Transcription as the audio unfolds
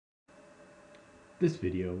This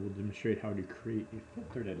video will demonstrate how to create a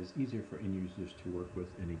filter that is easier for end users to work with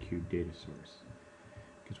in a cube data source.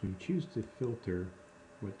 Because when you choose to filter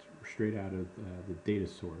what's straight out of the data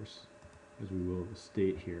source, as we will the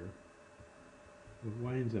state here,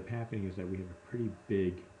 what ends up happening is that we have a pretty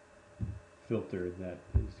big filter that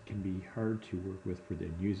can be hard to work with for the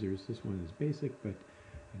end users. This one is basic, but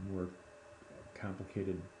in more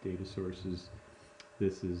complicated data sources,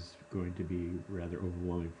 this is going to be rather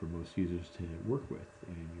overwhelming for most users to work with,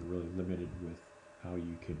 and you're really limited with how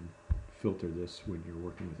you can filter this when you're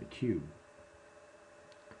working with a cube.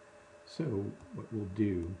 So what we'll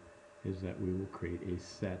do is that we will create a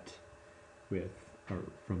set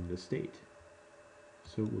from the state.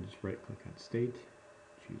 So we'll just right click on state,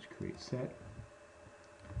 choose create set,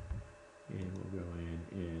 and we'll go in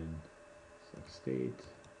and select state,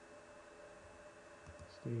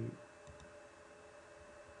 and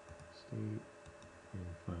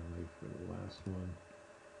finally for the last one,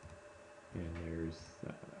 and there's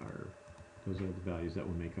those are the values that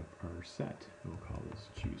will make up our set. We'll call this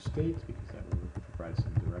choose state because that will provide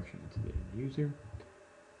some direction to the end user.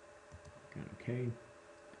 Click on OK,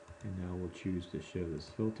 and now we'll choose to show this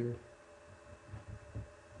filter,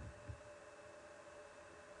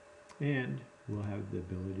 and we'll have the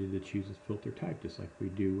ability to choose a filter type just like we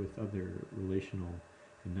do with other relational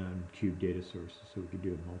and non-cube data sources. So we could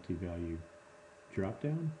do a multi-value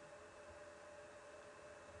dropdown,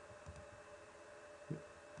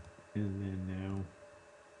 and then now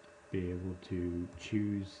be able to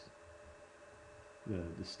choose the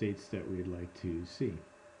states that we'd like to see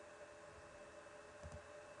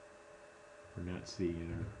or not see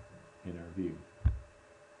in our view.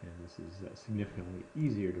 And this is significantly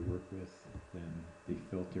easier to work with than the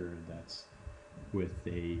filter that's with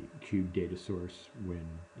a cube data source when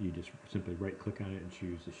you just simply right click on it and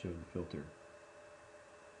choose to show the filter.